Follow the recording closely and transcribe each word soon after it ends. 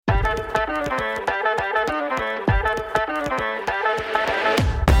Hello,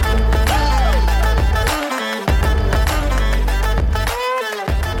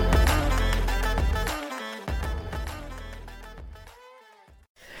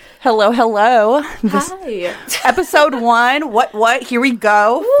 hello. Hi. Episode 1. What? Here we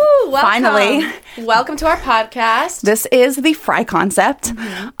go. Woo, welcome. Finally. Welcome to our podcast. This is the Fry Concept.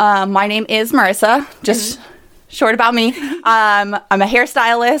 Mm-hmm. My name is Marissa. Just short about me. I'm a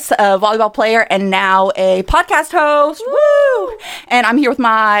hairstylist, a volleyball player, and now a podcast host. Woo! And I'm here with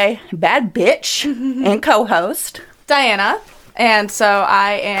my bad bitch and co-host, Diana. And so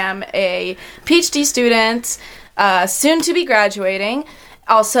I am a PhD student, soon to be graduating.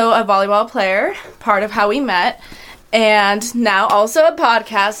 Also a volleyball player, part of how we met, and now also a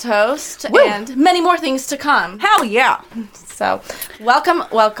podcast host, Woo! And many more things to come. Hell yeah. So,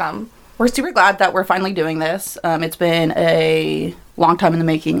 welcome. We're super glad that we're finally doing this. It's been a long time in the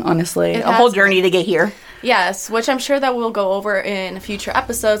making, honestly. A whole journey to get here. Yes, which I'm sure that we'll go over in future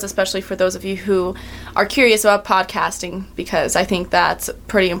episodes, especially for those of you who are curious about podcasting, because I think that's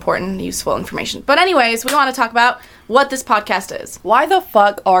pretty important and useful information. But anyways, we want to talk about what this podcast is. Why the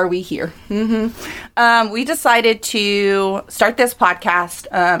fuck are we here? We decided to start this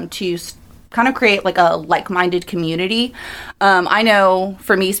podcast to kind of create like a like-minded community. I know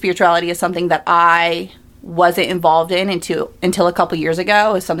for me, spirituality is something that I wasn't involved in until a couple years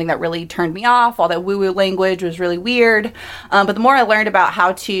ago. It was something that really turned me off. All that woo-woo language was really weird. But the more I learned about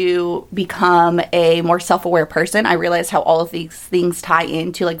how to become a more self-aware person, I realized how all of these things tie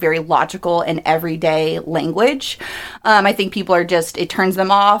into like very logical and everyday language. I think people are it turns them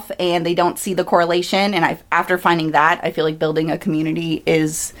off and they don't see the correlation. And after finding that, I feel like building a community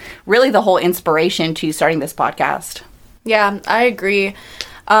is really the whole inspiration to starting this podcast. Yeah, I agree.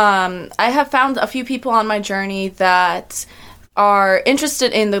 I have found a few people on my journey that are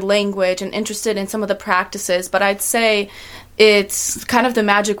interested in the language and interested in some of the practices, but I'd say it's kind of the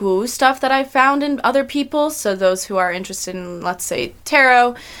magic woo stuff that I've found in other people. So those who are interested in, let's say,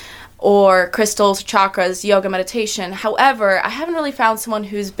 tarot or crystals, chakras, yoga, meditation. However, I haven't really found someone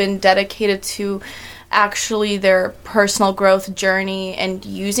who's been dedicated to actually their personal growth journey and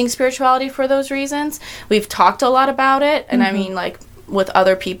using spirituality for those reasons. We've talked a lot about it, and I mean, like, with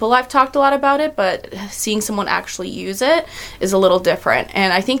other people I've talked a lot about it, but seeing someone actually use it is a little different.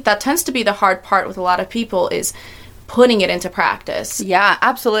 And I think that tends to be the hard part with a lot of people is putting it into practice. Yeah,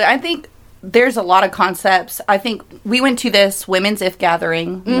 absolutely. I think there's a lot of concepts. I think we went to this women's IF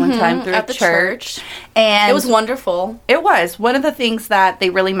gathering one time through at the church. And it was wonderful. It was. One of the things that they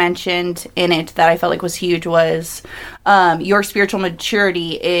really mentioned in it that I felt like was huge was your spiritual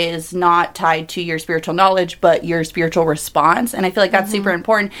maturity is not tied to your spiritual knowledge, but your spiritual response. And I feel like that's super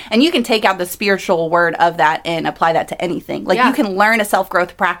important. And you can take out the spiritual word of that and apply that to anything. Like you can learn a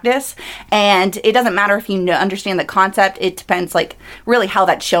self-growth practice, and it doesn't matter if you understand the concept. It depends like really how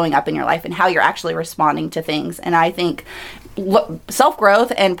that's showing up in your life and how you're actually responding to things. And I think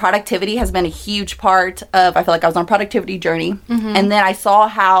self-growth and productivity has been a huge part of, I feel like I was on a productivity journey. And then I saw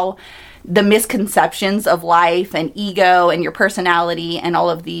how the misconceptions of life and ego and your personality and all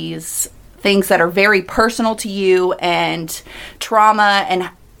of these things that are very personal to you and trauma and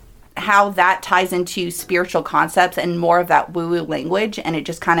how that ties into spiritual concepts and more of that woo-woo language, and it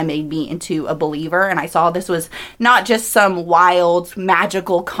just kind of made me into a believer. And I saw this was not just some wild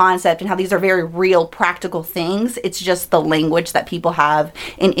magical concept and how these are very real practical things. It's just the language that people have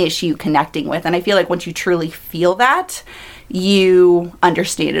an issue connecting with. And I feel like once you truly feel that, you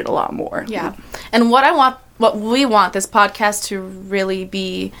understand it a lot more. Yeah. And what we want this podcast to really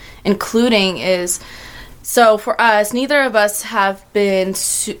be including is, so for us, neither of us have been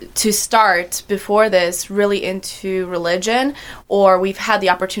to start before this really into religion, or we've had the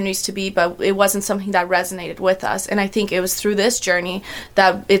opportunities to be, but it wasn't something that resonated with us. And I think it was through this journey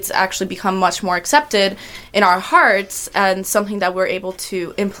that it's actually become much more accepted in our hearts and something that we're able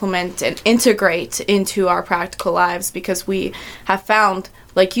to implement and integrate into our practical lives, because we have found,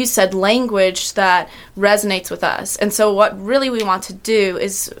 like you said, language that resonates with us. And so what really we want to do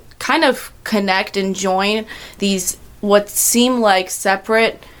is kind of connect and join these what seem like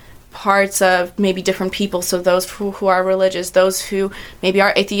separate parts of maybe different people. So those who are religious, those who maybe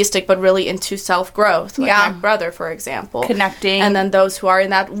are atheistic but really into self-growth, like my brother, for example. Connecting. And then those who are in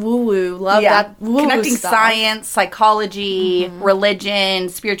that woo-woo, love that woo-woo Connecting stuff. science, psychology, religion,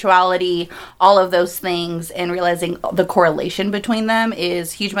 spirituality, all of those things, and realizing the correlation between them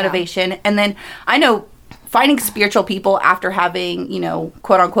is huge motivation. And then I know finding spiritual people after having,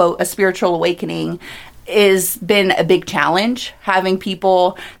 quote unquote, a spiritual awakening has been a big challenge. Having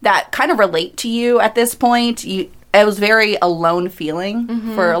people that kind of relate to you at this point. it was very alone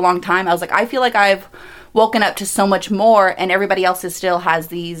feeling for a long time. I was like, I feel like I've woken up to so much more, and everybody else still has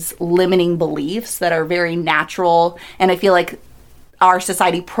these limiting beliefs that are very natural, and I feel like our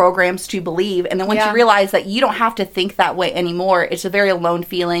society programs to believe. And then once you realize that you don't have to think that way anymore, it's a very alone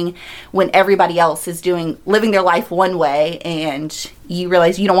feeling when everybody else is living their life one way, and you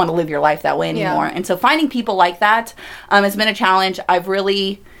realize you don't want to live your life that way anymore. And so finding people like that has been a challenge. I've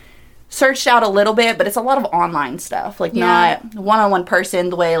really searched out a little bit, but it's a lot of online stuff, like not one-on-one person,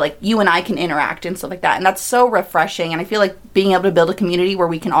 the way like you and I can interact and stuff like that. And that's so refreshing. And I feel like being able to build a community where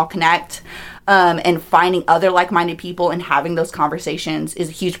we can all connect, and finding other like-minded people and having those conversations is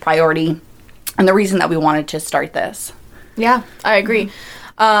a huge priority, and the reason that we wanted to start this. Yeah, I agree.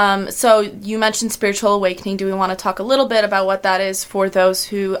 So you mentioned spiritual awakening. Do we want to talk a little bit about what that is for those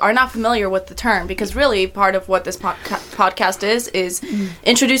who are not familiar with the term? Because really part of what this podcast is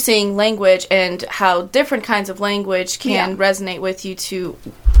introducing language and how different kinds of language can resonate with you to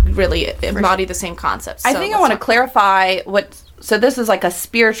really embody the same concepts. I think I want to clarify so this is like a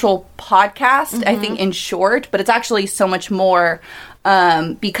spiritual podcast, I think, in short, but it's actually so much more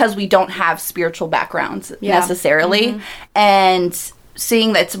because we don't have spiritual backgrounds necessarily. And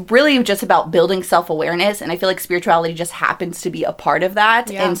seeing that it's really just about building self-awareness, and I feel like spirituality just happens to be a part of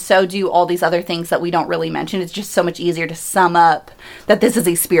that, and so do all these other things that we don't really mention. It's just so much easier to sum up that this is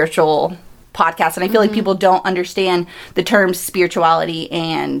a spiritual podcast, and I feel like people don't understand the terms spirituality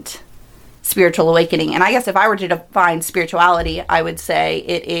and spiritual awakening. And I guess if I were to define spirituality, I would say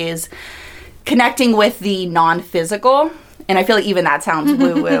it is connecting with the non-physical, and I feel like even that sounds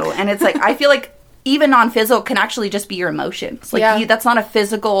woo-woo, and it's like, I feel like even non-physical can actually just be your emotions. Like, that's not a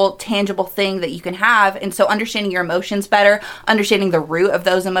physical, tangible thing that you can have. And so understanding your emotions better, understanding the root of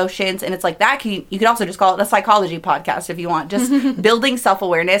those emotions, and it's like that. You could also just call it a psychology podcast if you want. Just building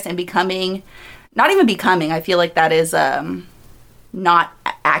self-awareness and not even becoming. I feel like that is not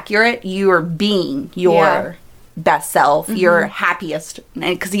accurate. You are being your best self, your happiest,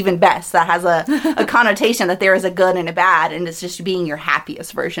 because even best, that has a connotation that there is a good and a bad, and it's just being your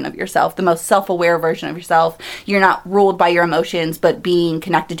happiest version of yourself, the most self-aware version of yourself. You're not ruled by your emotions, but being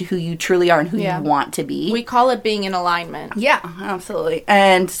connected to who you truly are and who you want to be. We call it being in alignment. Yeah, absolutely.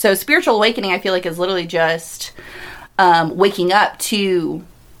 And so spiritual awakening, I feel like, is literally just waking up to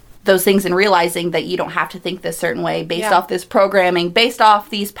those things and realizing that you don't have to think this certain way based off this programming, based off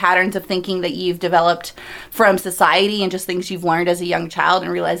these patterns of thinking that you've developed from society and just things you've learned as a young child,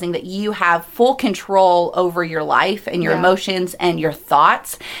 and realizing that you have full control over your life and your emotions and your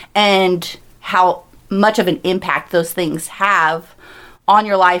thoughts, and how much of an impact those things have on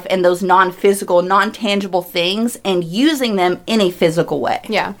your life and those non-physical, non-tangible things, and using them in a physical way.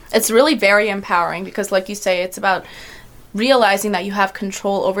 Yeah, it's really very empowering because, like you say, it's about realizing that you have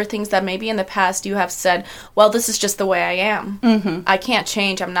control over things that maybe in the past you have said, well, this is just the way I am. I can't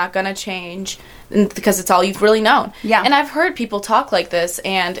change. I'm not going to change, because it's all you've really known. Yeah. And I've heard people talk like this,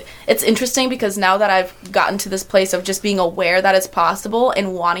 and it's interesting because now that I've gotten to this place of just being aware that it's possible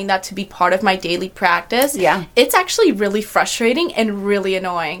and wanting that to be part of my daily practice, it's actually really frustrating and really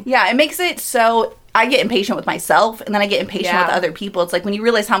annoying. Yeah, it makes it so I get impatient with myself, and then I get impatient with other people. It's like when you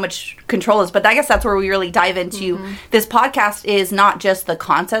realize how much control is. But I guess that's where we really dive into. This podcast is not just the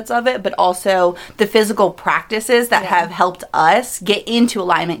concepts of it, but also the physical practices that have helped us get into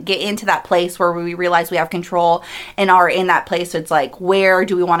alignment, get into that place where we realize we have control and are in that place. So it's like, where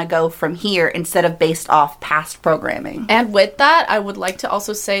do we want to go from here, instead of based off past programming? And with that, I would like to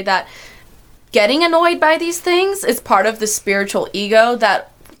also say that getting annoyed by these things is part of the spiritual ego that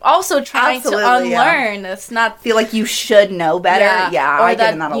also trying to unlearn. It's not feel like you should know better. Or I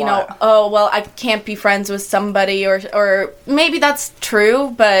get in that a lot. Oh well, I can't be friends with somebody, or maybe that's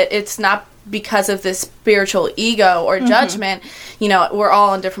true, but it's not because of this spiritual ego or judgment. We're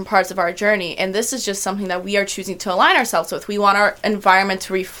all on different parts of our journey, and this is just something that we are choosing to align ourselves with. We want our environment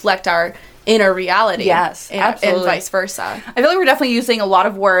to reflect our inner reality. Yes, absolutely. And vice versa. I feel like we're definitely using a lot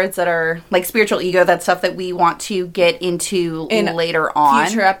of words that are like spiritual ego. That's stuff that we want to get into later on.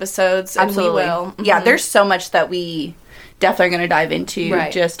 Future episodes. Absolutely. And we will. Yeah, there's so much that we definitely are going to dive into.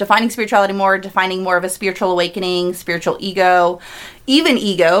 Right. Just defining spirituality more, defining more of a spiritual awakening, spiritual ego, even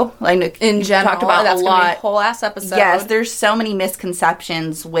ego. Like in general. Talked about that's a lot. Gonna be a whole ass episode. Yes, there's so many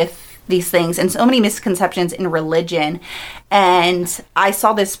misconceptions with these things, and so many misconceptions in religion. And I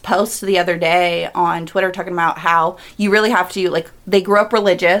saw this post the other day on Twitter talking about how you really have to, like, they grew up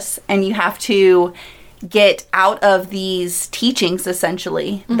religious, and you have to get out of these teachings,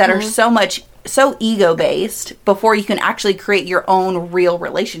 essentially, that are so ego-based before you can actually create your own real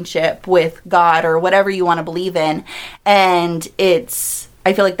relationship with God or whatever you want to believe in. And it's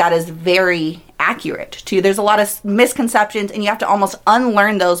I feel like that is very accurate too. There's a lot of misconceptions, and you have to almost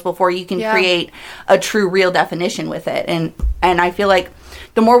unlearn those before you can create a true, real definition with it. And I feel like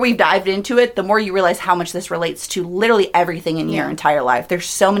the more we've dived into it, the more you realize how much this relates to literally everything in your entire life. There's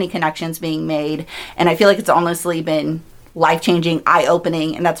so many connections being made, and I feel like it's honestly been life-changing,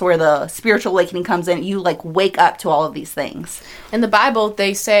 eye-opening, and that's where the spiritual awakening comes in. You like wake up to all of these things. In the Bible,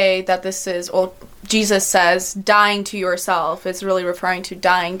 they say that this is, well, Jesus says dying to yourself is really referring to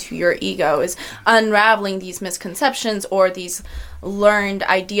dying to your ego, is unraveling these misconceptions or these learned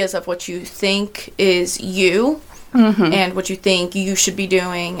ideas of what you think is you and what you think you should be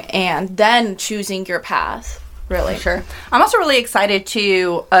doing, and then choosing your path, really. Sure. I'm also really excited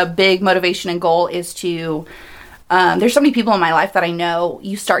to, a big motivation and goal is to there's so many people in my life that I know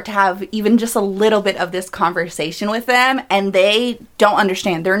you start to have even just a little bit of this conversation with them, and they don't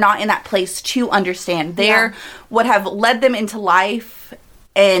understand. They're not in that place to understand. They're what have led them into life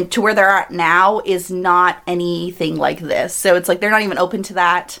and to where they're at now is not anything like this. So it's like they're not even open to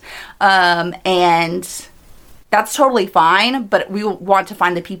that. And that's totally fine, but we want to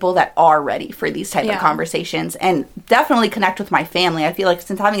find the people that are ready for these type of conversations, and definitely connect with my family. I feel like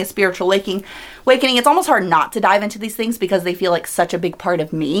since having a spiritual awakening, it's almost hard not to dive into these things because they feel like such a big part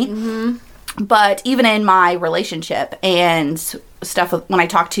of me. But even in my relationship and stuff, when I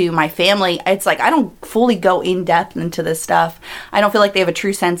talk to my family, it's like I don't fully go in depth into this stuff. I don't feel like they have a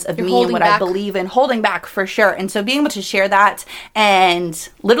true sense of me and what I believe in, holding back for sure. And so being able to share that and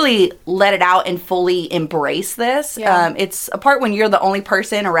literally let it out and fully embrace this, it's a part when you're the only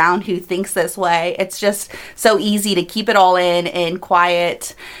person around who thinks this way. It's just so easy to keep it all in and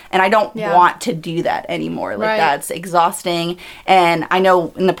quiet. And I don't want to do that anymore. Like that's exhausting. And I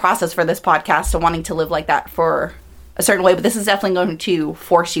know in the process for this podcast of wanting to live like that for a certain way, but this is definitely going to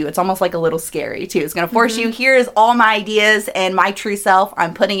force you. It's almost like a little scary too. It's going to force you. Here's all my ideas and my true self.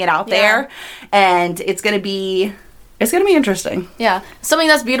 I'm putting it out there, and it's going to be interesting. Yeah. Something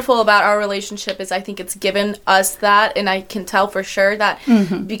that's beautiful about our relationship is I think it's given us that, and I can tell for sure that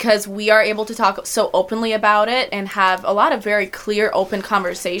because we are able to talk so openly about it and have a lot of very clear, open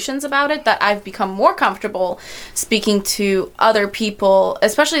conversations about it, that I've become more comfortable speaking to other people,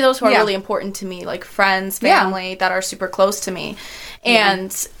 especially those who are really important to me, like friends, family, that are super close to me. And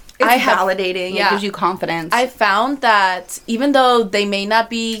it's validating. It gives you confidence. I found that even though they may not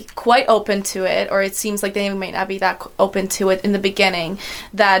be quite open to it, or it seems like they may not be that open to it in the beginning,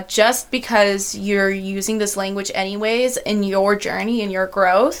 that just because you're using this language anyways in your journey, in your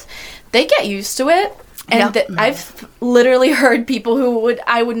growth, they get used to it. And I've literally heard people who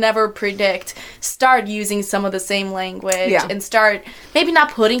I would never predict start using some of the same language and start maybe not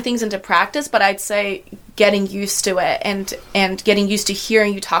putting things into practice, but I'd say getting used to it and getting used to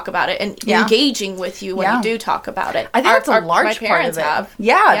hearing you talk about it and engaging with you when you do talk about it. I think that's a large part of it.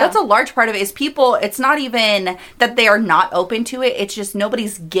 That's a large part of it is people, it's not even that they are not open to it. It's just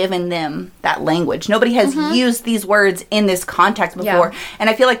nobody's given them that language. Nobody has used these words in this context before. And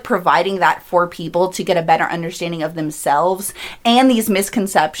I feel like providing that for people to get a better understanding of themselves and these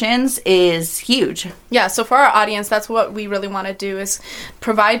misconceptions is huge. Yeah, so for our audience, that's what we really want to do, is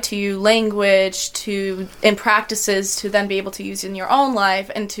provide to you language and practices to then be able to use in your own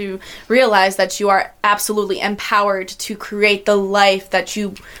life, and to realize that you are absolutely empowered to create the life that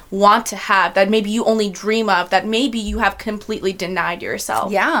you want to have, that maybe you only dream of, that maybe you have completely denied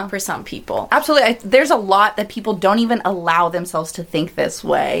yourself for some people. Absolutely. There's a lot that people don't even allow themselves to think this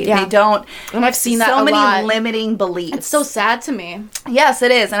way. Yeah. They don't. And I've seen that a lot. So many limiting beliefs. It's so sad to me. Yes,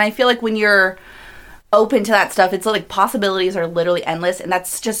 it is. And I feel like when you're open to that stuff, it's like possibilities are literally endless, and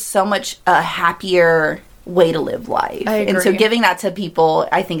that's just so much a happier way to live life. I agree. And so giving that to people,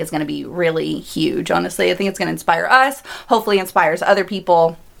 I think, is going to be really huge. Honestly, I think it's going to inspire us, hopefully inspires other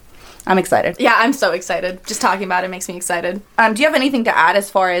people. I'm excited. Yeah, I'm so excited. Just talking about it makes me excited. Do you have anything to add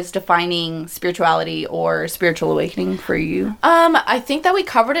as far as defining spirituality or spiritual awakening for you? I think that we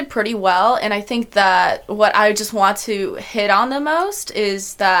covered it pretty well, and I think that what I just want to hit on the most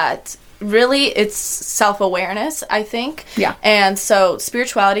is that really it's self-awareness, I think. Yeah. And so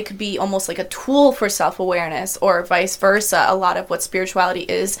spirituality could be almost like a tool for self-awareness, or vice versa. A lot of what spirituality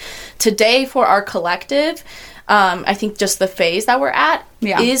is today for our collective, I think just the phase that we're at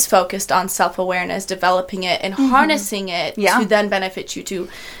is focused on self-awareness, developing it and harnessing it to then benefit you to,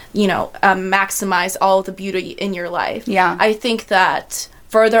 maximize all the beauty in your life. Yeah. I think that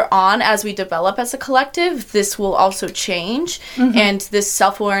further on, as we develop as a collective, this will also change, and this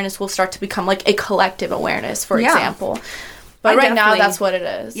self-awareness will start to become like a collective awareness, for example. But right now, that's what it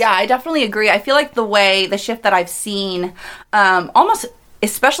is. Yeah, I definitely agree. I feel like the shift that I've seen, almost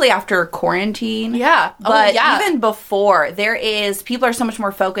especially after quarantine. Yeah. But even before, people are so much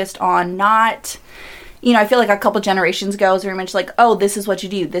more focused on not, I feel like a couple generations ago, it was very much like, oh, this is what you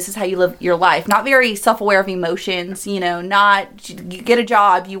do. This is how you live your life. Not very self-aware of emotions, not, you get a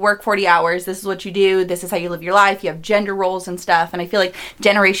job, you work 40 hours, this is what you do, this is how you live your life. You have gender roles and stuff. And I feel like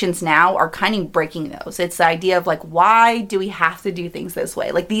generations now are kind of breaking those. It's the idea of like, why do we have to do things this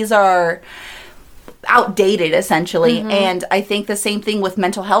way? Like, these are outdated, essentially. And I think the same thing with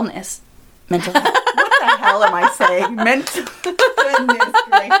mental health. What the hell am I saying? Goodness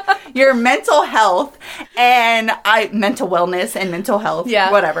gracious. Your mental health and mental wellness and mental health.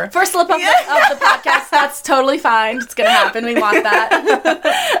 Yeah. Whatever. First slip of the podcast. That's totally fine. It's going to happen. We want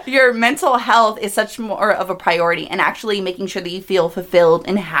that. Your mental health is such more of a priority, and actually making sure that you feel fulfilled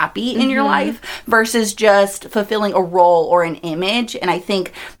and happy in your life versus just fulfilling a role or an image. And I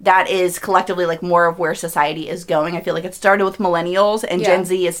think that is collectively like more of where society is going. I feel like it started with millennials, and Gen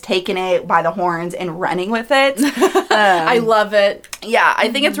Z has taken it by the horns and running with it. I love it. Yeah, I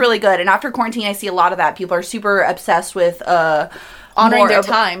think it's really good. And after quarantine, I see a lot of that. People are super obsessed with honoring their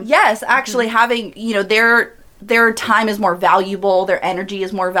time. Yes, actually having, their time is more valuable, their energy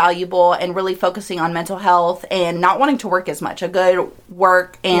is more valuable, and really focusing on mental health and not wanting to work as much. A good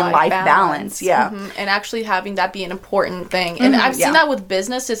work and life balance. Yeah. And actually having that be an important thing. And I've seen that with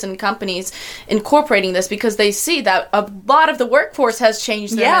businesses and companies incorporating this, because they see that a lot of the workforce has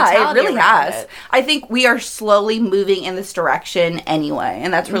changed their mentality. It really has. I think we are slowly moving in this direction anyway,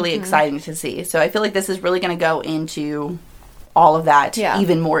 and that's really exciting to see. So I feel like this is really going to go into all of that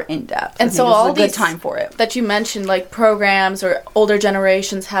even more in depth. And so all this is a good time for it. That you mentioned, like programs or older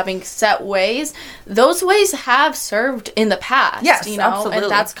generations having set ways, those ways have served in the past. Yes, absolutely. And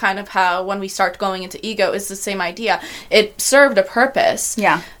that's kind of how, when we start going into ego, is the same idea. It served a purpose.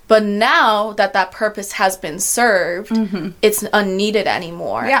 Yeah. But now that purpose has been served, it's unneeded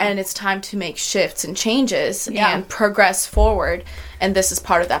anymore. Yeah. And it's time to make shifts and changes and progress forward. And this is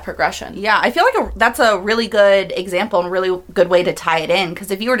part of that progression. Yeah, I feel like that's a really good example and a really good way to tie it in.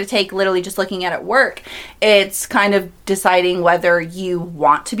 Because if you were to take literally just looking at it work, it's kind of deciding whether you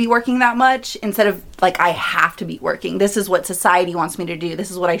want to be working that much instead of like, I have to be working. This is what society wants me to do.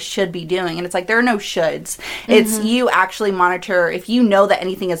 This is what I should be doing. And it's like, there are no shoulds. It's you actually monitor, if you know that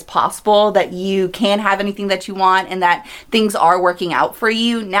anything is possible, that you can have anything that you want, and that things are working out for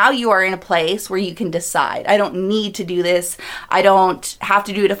you. Now you are in a place where you can decide, I don't need to do this. I don't have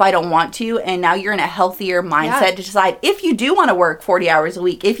to do it if I don't want to. And now you're in a healthier mindset to decide if you do want to work 40 hours a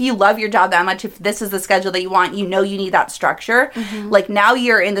week, if you love your job that much, if this is the schedule that you want, you need that structure. Like, now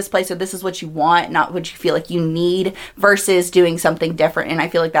you're in this place where this is what you want, not what you feel like you need, versus doing something different. And I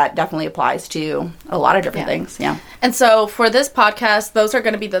feel like that definitely applies to a lot of different things. Yeah. And so for this podcast, those are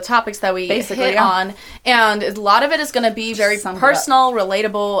going to be the topics that we hit on. And a lot of it is going to be very personal,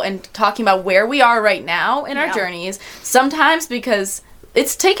 relatable, and talking about where we are right now in our journeys. Sometimes because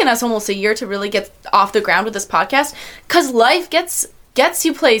it's taken us almost a year to really get off the ground with this podcast, because life gets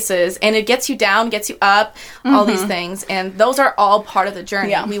you places, and it gets you down, gets you up, all these things, and those are all part of the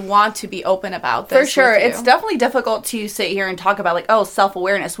journey. We want to be open about this. For sure. It's definitely difficult to sit here and talk about, like,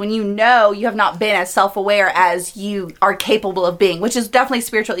 self-awareness when you have not been as self-aware as you are capable of being, which is definitely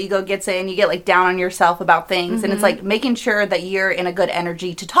spiritual ego gets in. You get, like, down on yourself about things, and it's, like, making sure that you're in a good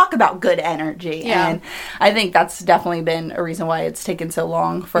energy to talk about good energy. And I think that's definitely been a reason why it's taken so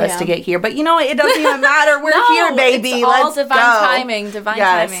long for us to get here. But, it doesn't even matter. We're here, baby. It's all Let's divine timing. Divine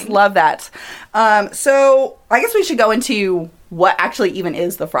timing. Yes, love that. So I guess we should go into what actually even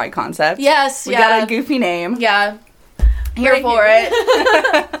is the Fry concept. Yes, we got a goofy name. Yeah, here for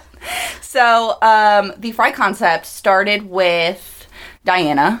it. So the Fry concept started with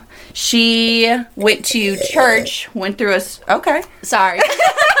Diana. She went to church, went through okay. Sorry.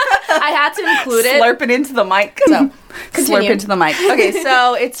 I had to include it. Slurp it into the mic. So, slurp into the mic. Okay,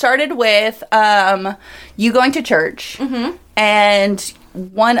 so it started with you going to church, and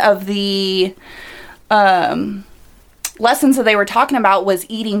one of the lessons that they were talking about was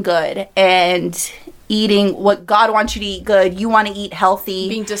eating good and eating what God wants you to eat good. You want to eat healthy.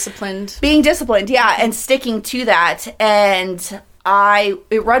 Being disciplined, yeah, and sticking to that. And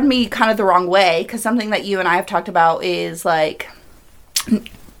it rubbed me kind of the wrong way, because something that you and I have talked about is, like,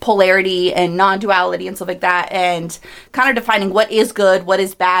 polarity and non-duality and stuff like that, and kind of defining what is good, what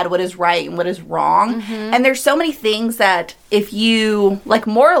is bad, what is right, and what is wrong. And there's so many things that if you, like,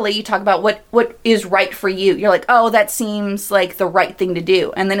 morally, you talk about what is right for you. You're like, oh, that seems like the right thing to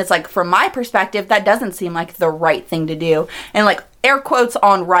do. And then it's like, from my perspective, that doesn't seem like the right thing to do. And, like, air quotes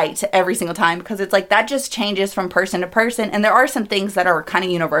on right every single time, because it's like that just changes from person to person. And there are some things that are kind of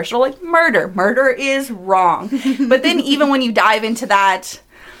universal, like murder is wrong. But then even when you dive into that,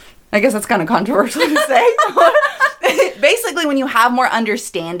 I guess that's kind of controversial to say. Basically, when you have more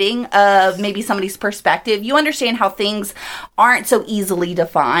understanding of maybe somebody's perspective, you understand how things aren't so easily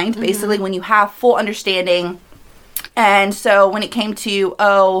defined. Basically, when you have full understanding. And so when it came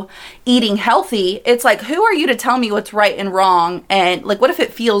to, eating healthy, it's like, who are you to tell me what's right and wrong? And like, what if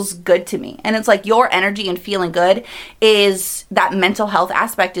it feels good to me? And it's like your energy and feeling good is, that mental health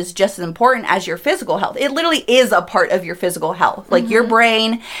aspect is just as important as your physical health. It literally is a part of your physical health. Like your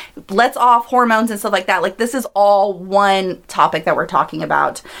brain lets off hormones and stuff like that. Like this is all one topic that we're talking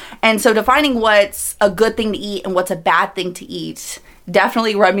about. And so defining what's a good thing to eat and what's a bad thing to eat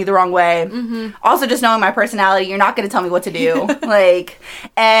definitely rubbed me the wrong way. Also, just knowing my personality, you're not going to tell me what to do.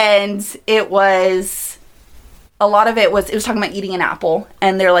 And it was, a lot of it was talking about eating an apple.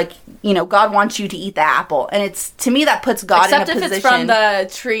 And they're like, God wants you to eat the apple. And it's, to me, that puts God in a position. Except if it's from the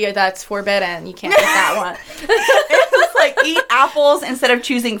tree that's forbidden. You can't get that one. It's like, eat apples instead of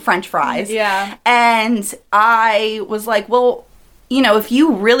choosing French fries. Yeah. And I was like, well, if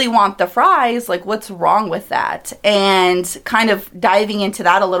you really want the fries, like, what's wrong with that? And kind of diving into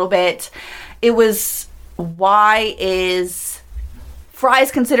that a little bit, it was, why is fries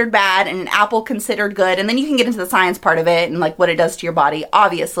considered bad and an apple considered good? And then you can get into the science part of it and, like, what it does to your body,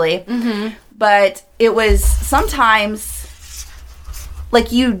 obviously. But it was sometimes,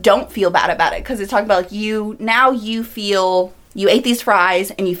 like, you don't feel bad about it, because it's talking about, like, you ate these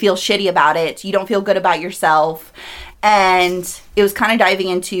fries and you feel shitty about it. You don't feel good about yourself. And it was kind of diving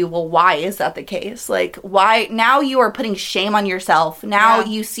into, well, why is that the case? Like, why? Now you are putting shame on yourself. Now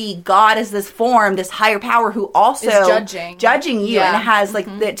you see God as this form, this higher power who also is judging you. And it has, like,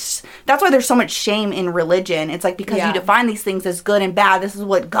 that's why there's so much shame in religion. It's like, because you define these things as good and bad. This is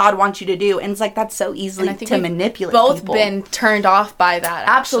what God wants you to do. And it's like, that's so easily to manipulate both people. Been turned off by that,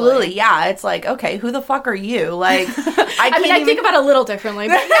 Absolutely, actually. yeah. It's like, okay, who the fuck are you? Like, I think about it a little differently,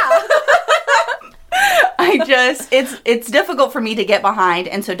 but yeah. It's difficult for me to get behind.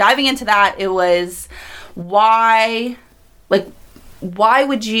 And so diving into that, it was, why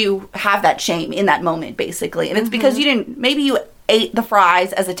would you have that shame in that moment, basically? And it's because maybe you ate the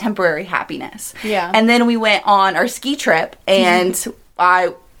fries as a temporary happiness. Yeah. And then we went on our ski trip, and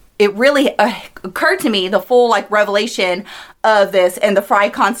it really occurred to me, the full, like, revelation of this and the fry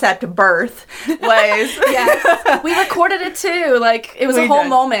concept birth was... Yes. We recorded it too. Like, it was a whole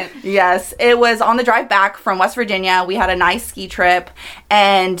moment. Yes. It was on the drive back from West Virginia. We had a nice ski trip,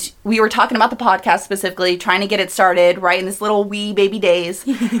 and we were talking about the podcast specifically, trying to get it started right in this little wee baby days.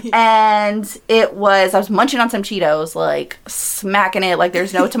 And I was munching on some Cheetos, like, smacking it like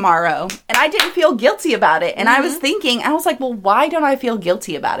there's no tomorrow. And I didn't feel guilty about it. And I was thinking, I was like, well, why don't I feel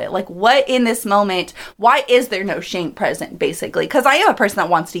guilty about it? Like, what in this moment, why is there no shame present, basically? Because I am a person that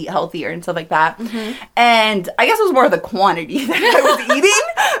wants to eat healthier and stuff like that. And I guess it was more of the quantity that I was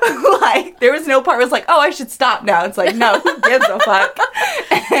eating. Like, there was no part where it was like, oh, I should stop now. It's like, no, who gives a fuck?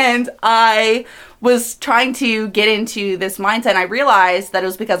 And I was trying to get into this mindset, and I realized that it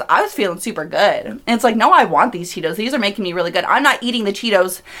was because I was feeling super good. And it's like, no, I want these Cheetos. These are making me really good. I'm not eating the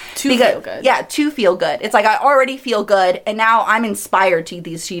Cheetos to feel good. Yeah, to feel good. It's like, I already feel good, and now I'm inspired to eat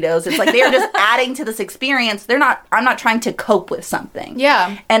these Cheetos. It's like, they're just adding to this experience. I'm not trying to cope with something.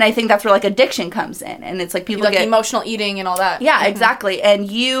 Yeah. And I think that's where, like, addiction comes in. And it's like, people like get emotional eating and all that. Yeah, exactly.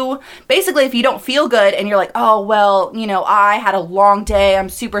 And you, basically, if you don't feel good and you're like, oh, well, I had a long day, I'm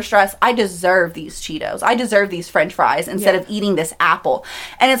super stressed, I deserve these Cheetos. I deserve these French fries instead of eating this apple.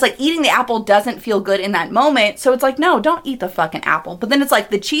 And it's like, eating the apple doesn't feel good in that moment. So it's like, no, don't eat the fucking apple. But then it's like,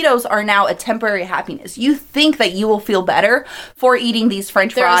 the Cheetos are now a temporary happiness. You think that you will feel better for eating these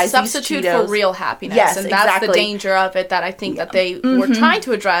French fries, They're a substitute for real happiness. Yes, and that's the danger of it that I think that they were trying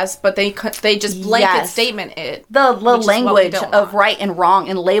to address, but they just blanket statement it. The language of right and wrong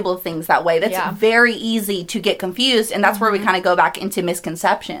and label things that way. That's very easy to get confused. And that's where we kind of go back into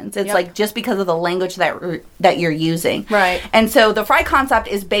misconceptions. It's like, just because of the language that you're using. Right. And so the fry concept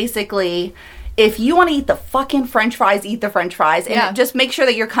is basically, if you want to eat the fucking French fries, eat the French fries. And just make sure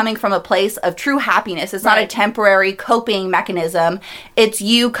that you're coming from a place of true happiness. It's not a temporary coping mechanism. It's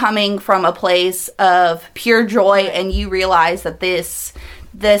you coming from a place of pure joy, and you realize that this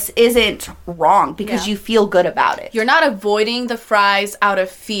isn't wrong because you feel good about it. You're not avoiding the fries out of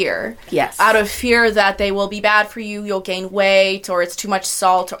fear. Yes. Out of fear that they will be bad for you, you'll gain weight, or it's too much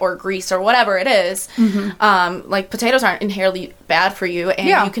salt or grease or whatever it is. Like, potatoes aren't inherently bad for you,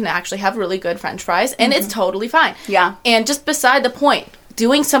 and you can actually have really good French fries, and it's totally fine. Yeah. And just beside the point,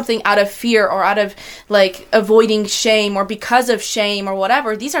 doing something out of fear or out of like avoiding shame or because of shame or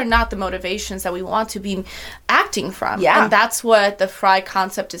whatever, these are not the motivations that we want to be acting from. Yeah. And that's what the Fry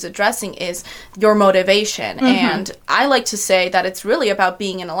concept is addressing, is your motivation. And I like to say that it's really about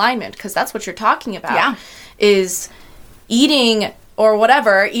being in alignment, because that's what you're talking about, is eating or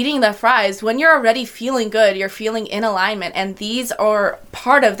whatever, eating the fries when you're already feeling good, you're feeling in alignment, and these are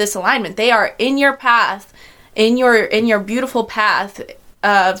part of this alignment. They are in your path, in your beautiful path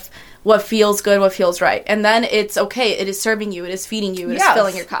of what feels good, what feels right. And then it's okay. It is serving you. It is feeding you. It is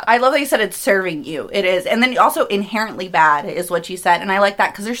filling your cup. I love that you said it's serving you. It is. And then also inherently bad is what you said. And I like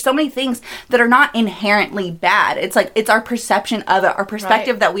that, because there's so many things that are not inherently bad. It's like, it's our perception of it, our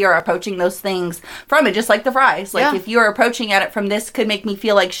perspective that we are approaching those things from it, just like the fries. Like, if you're approaching at it from, this could make me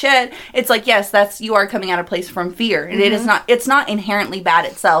feel like shit, it's like, yes, you are coming at a place from fear. And it is not, it's not inherently bad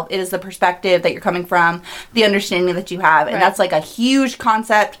itself. It is the perspective that you're coming from, the understanding that you have. And that's like a huge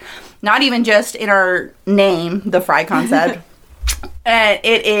concept. Not even just in our name, the Fry concept. And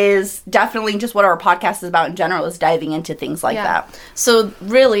it is definitely just what our podcast is about in general, is diving into things like that. So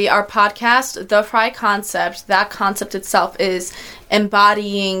really, our podcast, the Fry concept, that concept itself is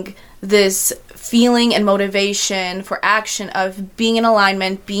embodying this feeling and motivation for action of being in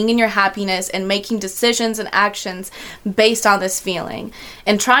alignment, being in your happiness, and making decisions and actions based on this feeling.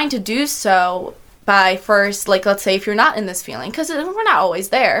 And trying to do so by first, like, let's say if you're not in this feeling, because we're not always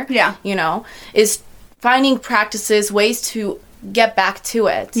there, you know, is finding practices, ways to get back to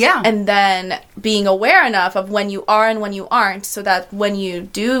it. And then being aware enough of when you are and when you aren't, so that when you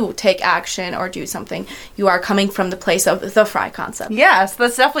do take action or do something, you are coming from the place of the Fry concept. Yes,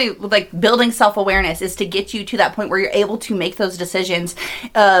 that's definitely, like, building self-awareness is to get you to that point where you're able to make those decisions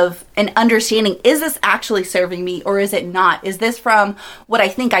of an understanding, is this actually serving me or is it not? Is this from what I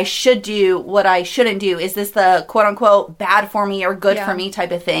think I should do, what I shouldn't do? Is this the quote-unquote bad for me or good for me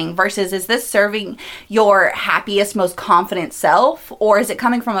type of thing? Versus, is this serving your happiest, most confident self? Or is it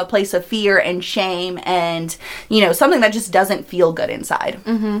coming from a place of fear and shame and, you know, something that just doesn't feel good inside?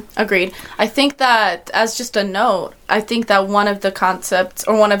 Agreed. I think that, as just a note, I think that one of the concepts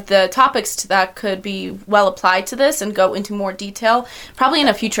or one of the topics that could be well applied to this and go into more detail, probably in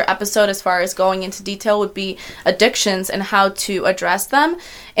a future episode as far as going into detail, would be addictions and how to address them.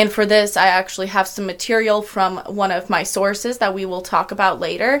 And for this, I actually have some material from one of my sources that we will talk about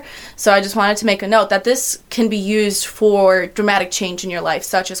later. So I just wanted to make a note that this can be used for dramatic change in your life,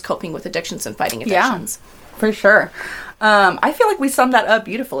 such as coping with addictions and fighting addictions. Yeah, for sure. I feel like we summed that up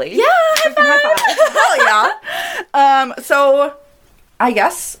beautifully. Yeah, high five. Hell yeah. So, I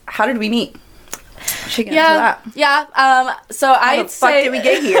guess, how did we meet? So I'd say, fuck did we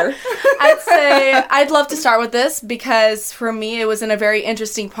get here? I'd say I'd love to start with this, because for me it was in a very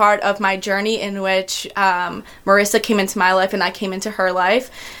interesting part of my journey in which Marissa came into my life and I came into her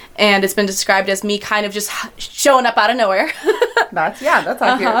life, and it's been described as me kind of just showing up out of nowhere. That's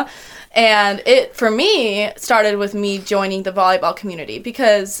accurate. And it, for me, started with me joining the volleyball community,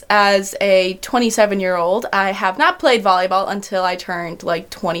 because as a 27-year-old, I have not played volleyball until I turned, like,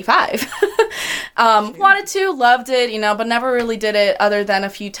 25. Wanted to, loved it, you know, but never really did it other than a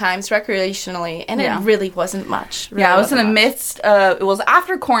few times recreationally, and it really wasn't much. I was in the midst of, it was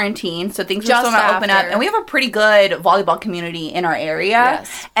after quarantine, so things were still not open up, and we have a pretty good volleyball community in our area,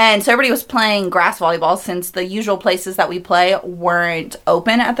 and so everybody was playing grass volleyball since the usual places that we play weren't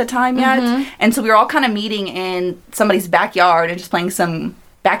open at the time yet. And so we were all kind of meeting in somebody's backyard and just playing some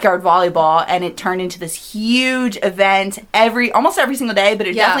backyard volleyball, and it turned into this huge event almost every single day, but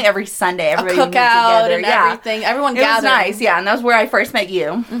definitely every Sunday. Everybody would meet together and everything. Everyone gathered. It was nice, and that was where I first met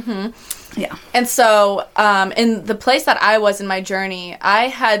you. Yeah. And so, in the place that I was in my journey, I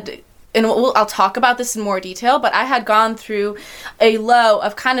had, and I'll talk about this in more detail, but I had gone through a low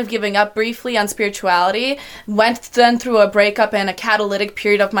of kind of giving up briefly on spirituality, went then through a breakup and a catalytic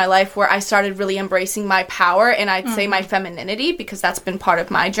period of my life where I started really embracing my power, and I'd say my femininity, because that's been part of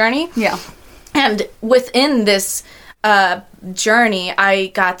my journey. Yeah. And within this journey, I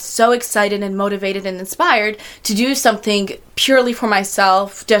got so excited and motivated and inspired to do something purely for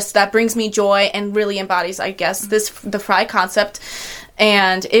myself, just that brings me joy and really embodies, I guess, the Fry concept.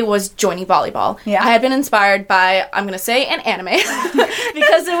 And it was joining volleyball. Yeah. I had been inspired by, I'm going to say, an anime.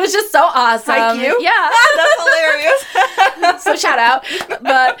 Because it was just so awesome. Haikyuu? Yeah. That's hilarious. So shout out.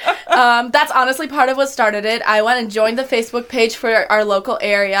 But that's honestly part of what started it. I went and joined the Facebook page for our local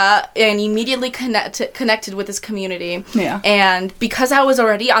area and immediately connected with this community. Yeah. And because I was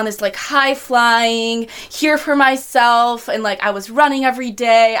already on this, like, high-flying, here for myself, and, like, I was running every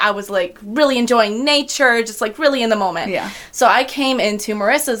day, I was, like, really enjoying nature, just, like, really in the moment. Yeah. So I came into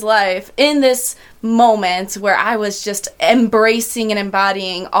Marissa's life in this moment where I was just embracing and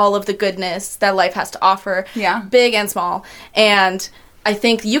embodying all of the goodness that life has to offer, big and small. And I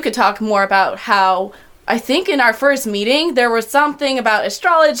think you could talk more about how, I think in our first meeting, there was something about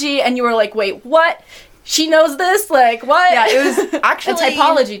astrology, and you were like, wait, what? She knows this? Like, what? Yeah, it was actually... and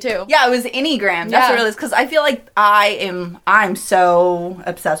typology, too. Yeah, it was Enneagram. That's what it is. Because I feel like I'm so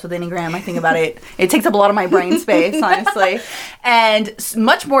obsessed with Enneagram. I think about it. It takes up a lot of my brain space, honestly. And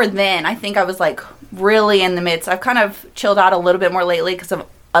much more then, I think I was, like, really in the midst. I've kind of chilled out a little bit more lately because of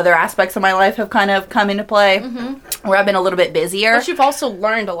other aspects of my life have kind of come into play where I've been a little bit busier. But you've also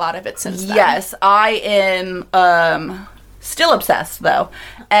learned a lot of it since then. Yes, I am still obsessed, though,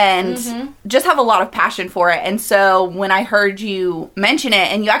 and just have a lot of passion for it. And so when I heard you mention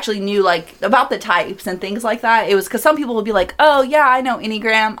it, and you actually knew, like, about the types and things like that, it was because some people would be like, oh, yeah, I know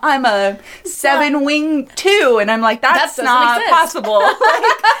Enneagram. I'm a 7-wing 2. And I'm like, that's not possible.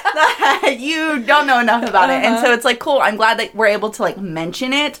 Like, you don't know enough about it. And so it's, like, cool. I'm glad that we're able to, like,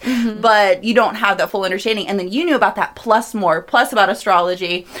 mention it, but you don't have that full understanding. And then you knew about that plus more, plus about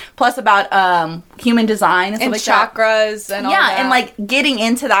astrology, plus about human design and stuff like chakras. And all that. And like getting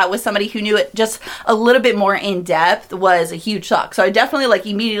into that with somebody who knew it just a little bit more in depth was a huge shock. So I definitely like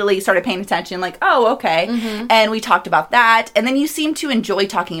immediately started paying attention, like, oh, okay. And we talked about that. And then you seem to enjoy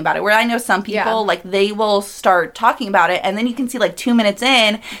talking about it, where I know some people, like, they will start talking about it, and then you can see, like, 2 minutes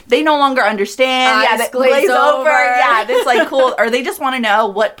in, they no longer understand. Eyes glaze over. Yeah, it's like cool. Or they just want to know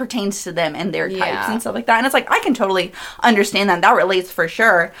what pertains to them and their types and stuff like that. And it's like, I can totally understand that. That relates for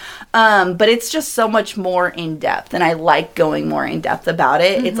sure. But it's just so much more in depth, and I like going more in depth about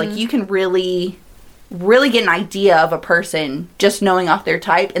it. It's like you can really get an idea of a person just knowing off their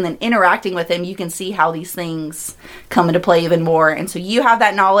type, and then interacting with them, you can see how these things come into play even more. And so you have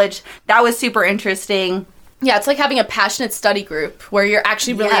that knowledge. That was super interesting. Yeah, it's like having a passionate study group where you're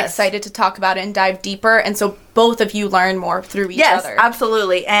actually really excited to talk about it and dive deeper, and so both of you learn more through each other. Yes,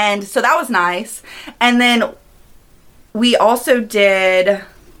 absolutely. And so that was nice. And then we also did...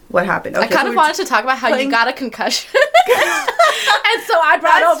 What happened? Okay, I kind of wanted to talk about how you got a concussion. And so I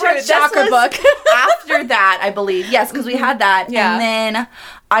brought over a chakra book. After that, I believe. Yes, because we had that. Yeah. And then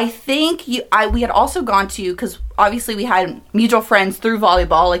I think we had also gone to, because obviously we had mutual friends through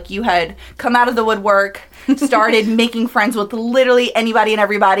volleyball. Like, you had come out of the woodwork, started making friends with literally anybody and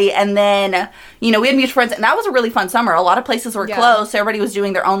everybody. And then, we had mutual friends. And that was a really fun summer. A lot of places were closed. So everybody was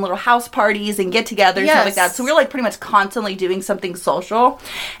doing their own little house parties and get-togethers and stuff like that. So we were, like, pretty much constantly doing something social.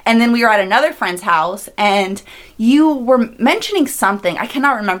 And then we were at another friend's house, and you were mentioning something. I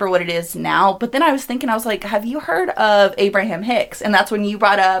cannot remember what it is now. But then I was thinking, I was like, have you heard of Abraham Hicks? And that's when you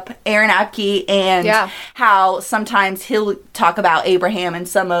brought up Aaron Abke and how sometimes he'll talk about Abraham and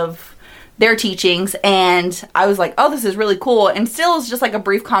some of their teachings, and I was like, oh, this is really cool. And still it's just like a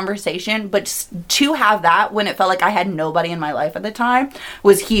brief conversation, but just to have that when it felt like I had nobody in my life at the time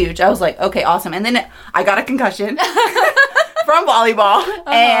was huge. I was like, okay, awesome. And then I got a concussion from volleyball,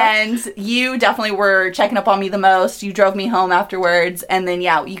 and you definitely were checking up on me the most. You drove me home afterwards, and then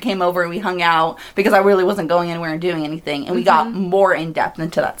you came over and we hung out because I really wasn't going anywhere and doing anything, and we got more in depth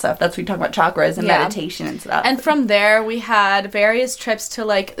into that stuff. That's when we talk about chakras and meditation and stuff. And from there we had various trips to,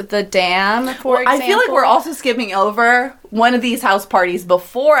 like, the dam, for example. I feel like we're also skipping over one of these house parties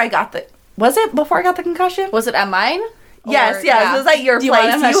before I got the... Was it before I got the concussion? Was it at mine? Yes. It was at your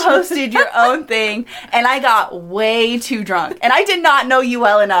place. You hosted your own thing, and I got way too drunk. And I did not know you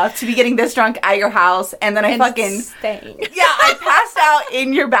well enough to be getting this drunk at your house, and then I staying. Yeah, I passed out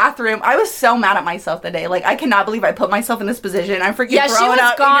in your bathroom. I was so mad at myself that day. Like, I cannot believe I put myself in this position. I'm freaking throwing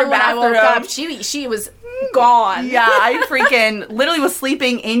up in your bathroom. When I woke up. She was gone. Yeah, I freaking literally was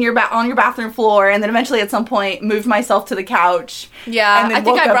sleeping in on your bathroom floor, and then eventually at some point moved myself to the couch. Yeah, and then I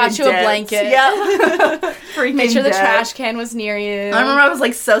think I brought you a blanket. Yeah. Freaking made sure the trash can was near you. I remember I was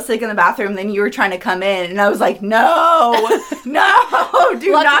like so sick in the bathroom, then you were trying to come in, and I was like, no,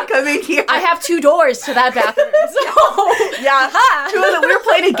 do not come in here. I have 2 doors to that bathroom. So. Yeah. We were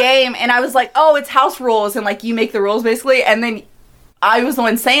playing a game, and I was like, oh, it's house rules, and like you make the rules basically, and then I was the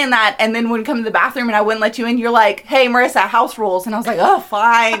one saying that, and then when we come to the bathroom and I wouldn't let you in, you're like, hey, Marissa, house rules. And I was like, oh,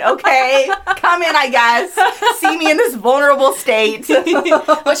 fine, okay, come in, I guess. See me in this vulnerable state.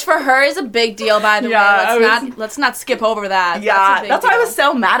 Which for her is a big deal, by the way. Let's not skip over that. Yeah, that's why I was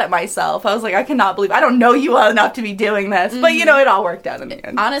so mad at myself. I was like, I cannot believe, I don't know you well enough to be doing this. But, it all worked out in the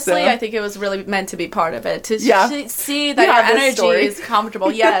end. Honestly, I think it was really meant to be part of it. To see that your energy is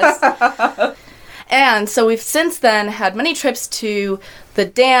comfortable. Yes. And so we've since then had many trips to the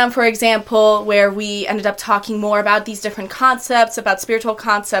dam, for example, where we ended up talking more about these different concepts, about spiritual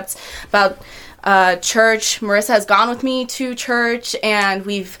concepts, about church. Marissa has gone with me to church, and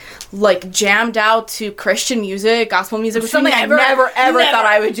we've like jammed out to Christian music, gospel music, which something I never thought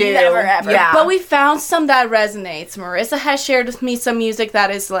I would do. Never ever. Yeah. But we found some that resonates. Marissa has shared with me some music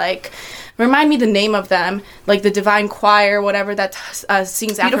that is like, remind me the name of them, like the Divine Choir, whatever, that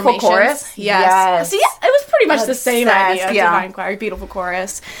sings Beautiful affirmations. Chorus. Yes. See, yeah, it was pretty much the same Obsessed, idea. yeah. Divine Choir, Beautiful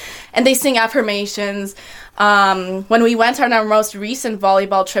Chorus, and they sing affirmations. When we went on our most recent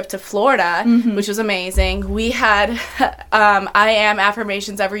volleyball trip to Florida, which was amazing, we had I am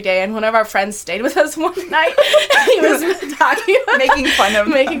affirmations every day, and one of our friends stayed with us one night. He was talking about making fun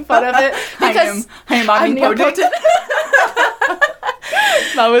of it because I am omnipotent.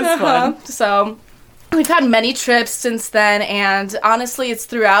 That was fun. So we've had many trips since then, and honestly, it's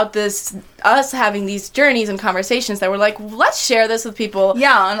throughout us having these journeys and conversations that we're like, let's share this with people.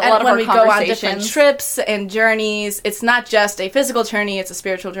 Yeah, and a lot of when our we go on different conversations. trips and journeys, it's not just a physical journey, it's a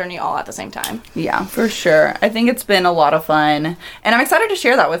spiritual journey all at the same time. Yeah, for sure. I think it's been a lot of fun, and I'm excited to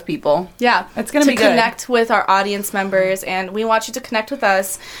share that with people. Yeah. It's going to be good. To connect with our audience members, and we want you to connect with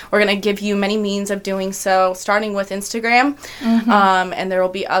us. We're going to give you many means of doing so, starting with Instagram, and there will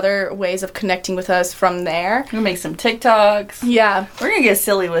be other ways of connecting with us from there. We're going to make some TikToks. Yeah. We're going to get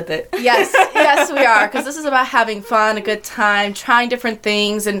silly with it. Yes, we are, because this is about having fun, a good time, trying different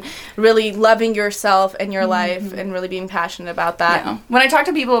things, and really loving yourself and your life, and really being passionate about that. Yeah. When I talk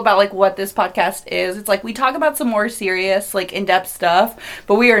to people about, like, what this podcast is, it's like we talk about some more serious, like, in-depth stuff,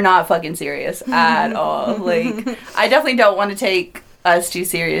 but we are not fucking serious at all. Like, I definitely don't want to take us too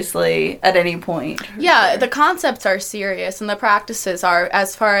seriously at any point. Yeah, the concepts are serious, and the practices are,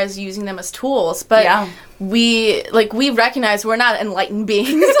 as far as using them as tools, but we recognize we're not enlightened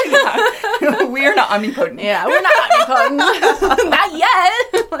beings. We are not omnipotent. Yeah, we're not omnipotent. Not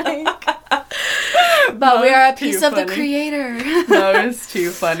yet. But we are a piece of the Creator. That was too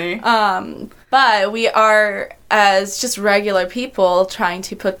funny. But we are, as just regular people, trying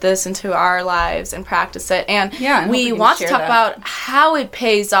to put this into our lives and practice it. And we want to talk about how it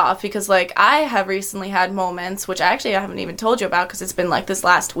pays off, because, like, I have recently had moments, which I haven't even told you about because it's been, like, this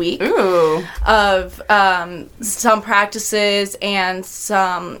last week. Ooh. Of some practices and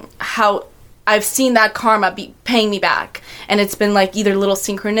how I've seen that karma be paying me back, and it's been like either little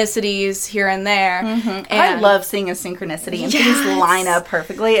synchronicities here and there. And I love seeing a synchronicity and things line up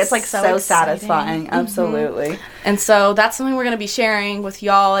perfectly. It's like so satisfying. Absolutely. And so that's something we're going to be sharing with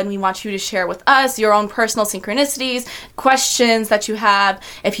y'all, and we want you to share with us your own personal synchronicities, questions that you have,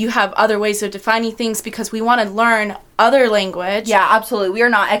 if you have other ways of defining things, because we want to learn other language. Yeah, absolutely. We are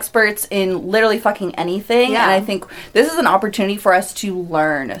not experts in literally fucking anything, and I think this is an opportunity for us to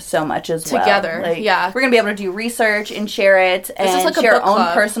learn so much as well. Together, like, we're gonna be able to do research and share it, and like share our own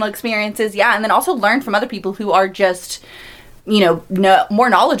club. personal experiences. Yeah, and then also learn from other people who are just, more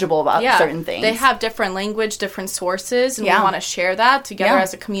knowledgeable about certain things. They have different language, different sources, and we want to share that together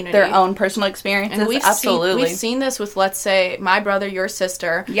as a community. Their own personal experiences. And we've seen this with, let's say, my brother, your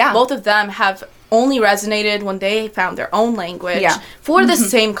sister. Yeah. Both of them have only resonated when they found their own language for the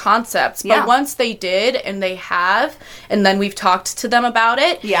same concepts. But once they did, and they have, and then we've talked to them about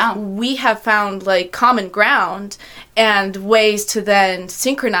it, we have found, like, common ground and ways to then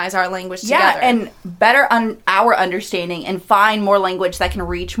synchronize our language together. Yeah, and better on our understanding and find more language that can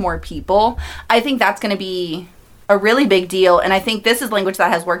reach more people. I think that's going to be a really big deal, and I think this is language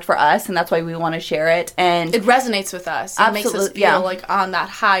that has worked for us, and that's why we want to share it. And it resonates with us. It makes us feel like on that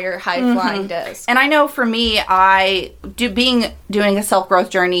high-flying disc. And I know for me, doing a self-growth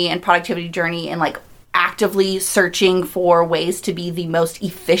journey and productivity journey, and like actively searching for ways to be the most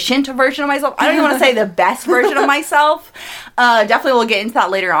efficient version of myself. I don't even want to say the best version of myself. Definitely we'll get into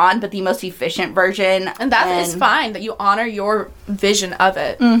that later on, but the most efficient version. And that is fine, that you honor your vision of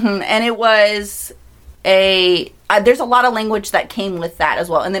it. And it was there's a lot of language that came with that as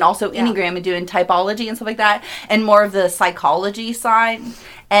well, and then also Enneagram and doing typology and stuff like that, and more of the psychology side,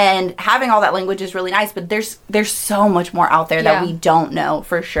 and having all that language is really nice, but there's so much more out there that we don't know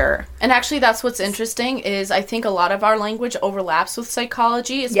for sure. And actually, that's what's interesting, is I think a lot of our language overlaps with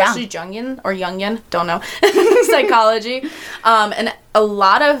psychology, especially Jungian, don't know, psychology, and a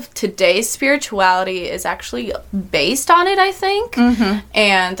lot of today's spirituality is actually based on it, I think.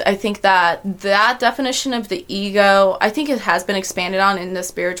 And I think that definition of the ego, I think it has been expanded on in the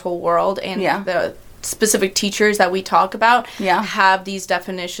spiritual world, and the specific teachers that we talk about have these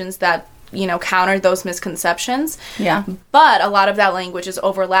definitions that counter those misconceptions. Yeah. But a lot of that language is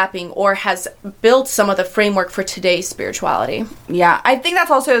overlapping or has built some of the framework for today's spirituality. Yeah, I think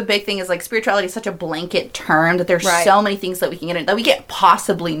that's also a big thing is like spirituality is such a blanket term that there's so many things that we can get in, that we can't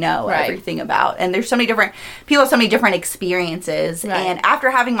possibly know everything about. And there's so many different people have so many different experiences. Right. And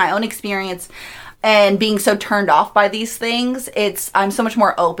after having my own experience and being so turned off by these things, I'm so much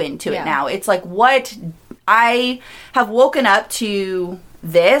more open to it now. It's like what I have woken up to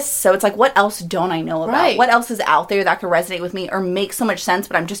this, so it's like, what else don't I know about? Right. What else is out there that could resonate with me or make so much sense,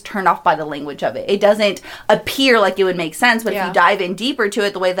 but I'm just turned off by the language of it. It doesn't appear like it would make sense, but if you dive in deeper to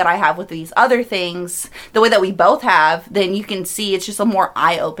it the way that I have with these other things, the way that we both have, then you can see it's just a more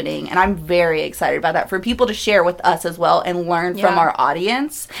eye-opening, and I'm very excited about that for people to share with us as well and learn from our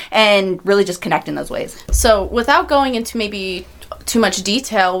audience and really just connect in those ways. So without going into maybe too much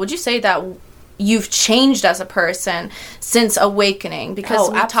detail, would you say that you've changed as a person since awakening?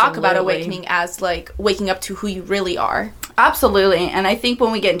 Because we talk about awakening as like waking up to who you really are. Absolutely. And I think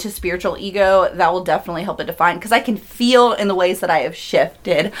when we get into spiritual ego, that will definitely help it define, because I can feel in the ways that I have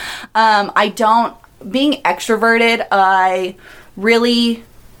shifted. Being extroverted, I really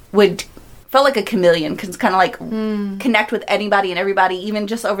felt like a chameleon, because kind of like connect with anybody and everybody, even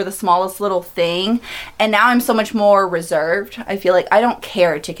just over the smallest little thing. And now I'm so much more reserved. I feel like I don't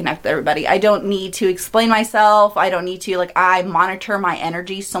care to connect with everybody. I don't need to explain myself. I don't need to, I monitor my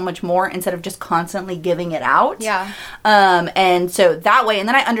energy so much more instead of just constantly giving it out. Yeah. And so that way, and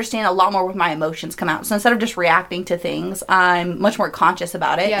then I understand a lot more with my emotions come out. So instead of just reacting to things, I'm much more conscious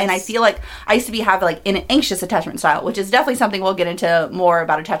about it. Yes. And I feel like I used to have an anxious attachment style, which is definitely something we'll get into more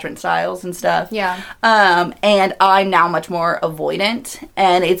about attachment styles and stuff. Yeah. And I'm now much more avoidant,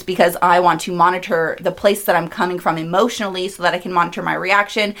 and it's because I want to monitor the place that I'm coming from emotionally so that I can monitor my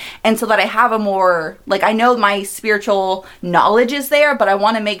reaction, and so that I have a more, I know my spiritual knowledge is there, but I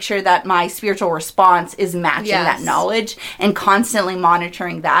want to make sure that my spiritual response is matching that knowledge, and constantly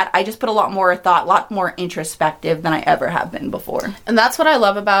monitoring that. I just put a lot more thought, a lot more introspective than I ever have been before. And that's what I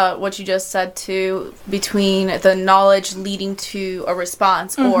love about what you just said too, between the knowledge leading to a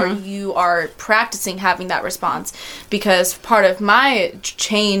response, or you are practicing having that response, because part of my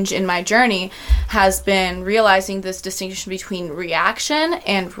change in my journey has been realizing this distinction between reaction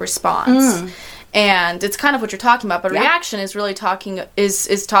and response. And it's kind of what you're talking about, but reaction is really talking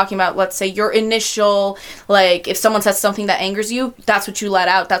about, let's say, your initial, if someone says something that angers you, that's what you let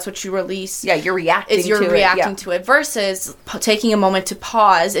out, that's what you release. Yeah, you're reacting to it, versus taking a moment to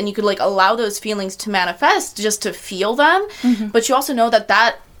pause, and you could allow those feelings to manifest, just to feel them, but you also know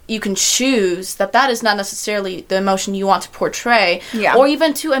that you can choose that is not necessarily the emotion you want to portray, or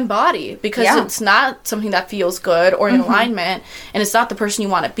even to embody, because it's not something that feels good or in alignment, and it's not the person you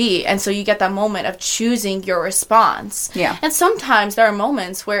want to be. And so you get that moment of choosing your response. Yeah. And sometimes there are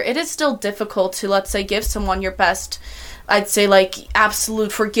moments where it is still difficult to, let's say, give someone your best, I'd say,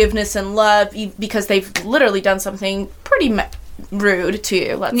 absolute forgiveness and love, because they've literally done something pretty rude to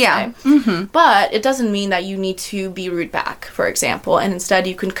you, let's say. But it doesn't mean that you need to be rude back, for example, and instead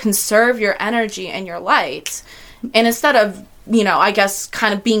you can conserve your energy and your light, and instead of I guess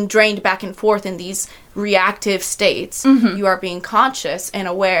kind of being drained back and forth in these reactive states, you are being conscious and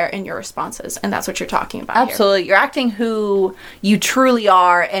aware in your responses, and that's what you're talking about. Absolutely. You're acting who you truly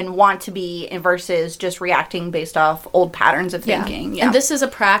are and want to be, versus just reacting based off old patterns of thinking. And this is a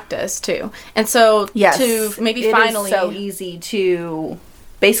practice too, and so to maybe finally, it is so easy to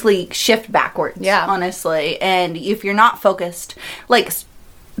basically shift backwards, honestly. And if you're not focused,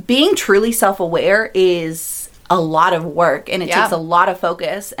 being truly self-aware is a lot of work, and it takes a lot of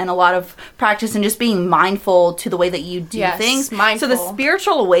focus and a lot of practice, and just being mindful to the way that you do things. Mindful. So the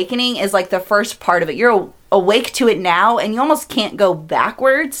spiritual awakening is the first part of it. You're awake to it now, and you almost can't go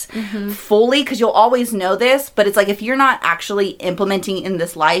backwards fully, because you'll always know this, but it's if you're not actually implementing in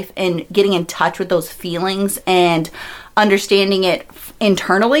this life and getting in touch with those feelings and understanding it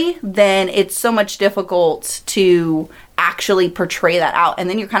internally, then it's so much difficult to actually portray that out, and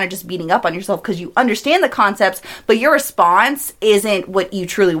then you're kind of just beating up on yourself because you understand the concepts, but your response isn't what you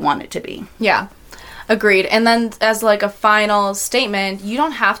truly want it to be. Yeah, agreed. And then as a final statement, you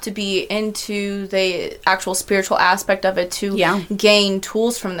don't have to be into the actual spiritual aspect of it to gain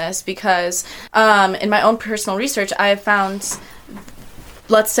tools from this, because in my own personal research, I have found,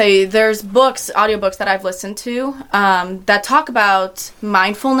 let's say, there's audiobooks that I've listened to that talk about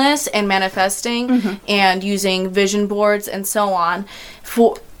mindfulness and manifesting and using vision boards and so on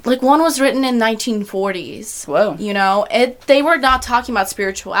like one was written in 1940s. Whoa. You know, they were not talking about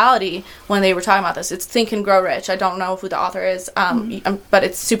spirituality when they were talking about this. It's Think and Grow Rich. I don't know who the author is, but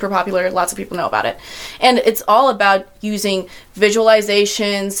it's super popular. Lots of people know about it. And it's all about using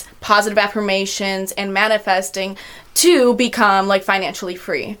visualizations, positive affirmations, and manifesting to become like financially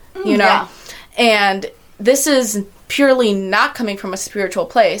free, you know? Yeah. And this is purely not coming from a spiritual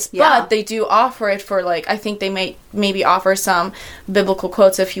place, but they do offer it for, like, I think they maybe offer some biblical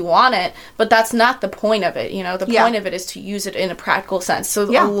quotes if you want it, but that's not the point of it, you know? The point of it is to use it in a practical sense.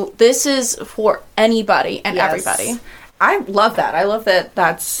 So this is for anybody and everybody. I love that. I love that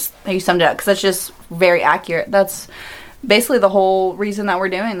that's how you summed it up, because that's just very accurate. That's basically the whole reason that we're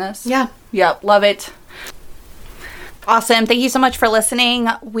doing this. Yeah. Yep, love it. Awesome. Thank you so much for listening.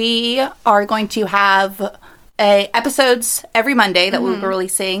 We are going to have episodes every Monday that we'll be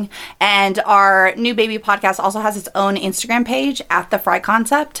releasing, and our new baby podcast also has its own Instagram page at The Fry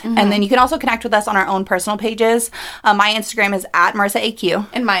Concept, and then you can also connect with us on our own personal pages. My Instagram is at Marissa AQ,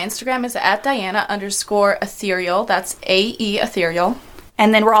 and my Instagram is at Diana_ethereal. That's AE ethereal.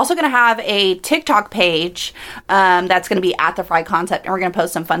 And then we're also going to have a TikTok page that's going to be at The Fry Concept, and we're going to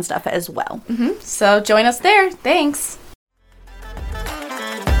post some fun stuff as well. So join us there. Thanks.